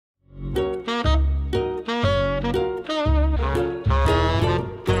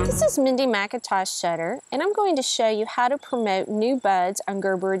is Mindy McIntosh Shetter, and I'm going to show you how to promote new buds on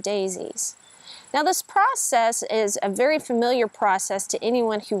Gerbera Daisies. Now this process is a very familiar process to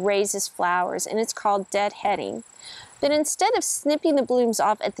anyone who raises flowers, and it's called deadheading. But instead of snipping the blooms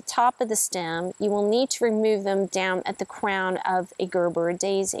off at the top of the stem, you will need to remove them down at the crown of a Gerbera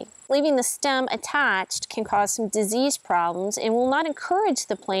daisy. Leaving the stem attached can cause some disease problems and will not encourage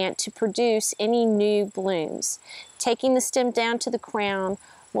the plant to produce any new blooms. Taking the stem down to the crown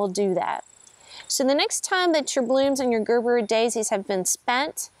will do that. So the next time that your blooms on your Gerbera daisies have been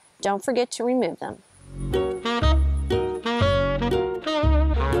spent, don't forget to remove them.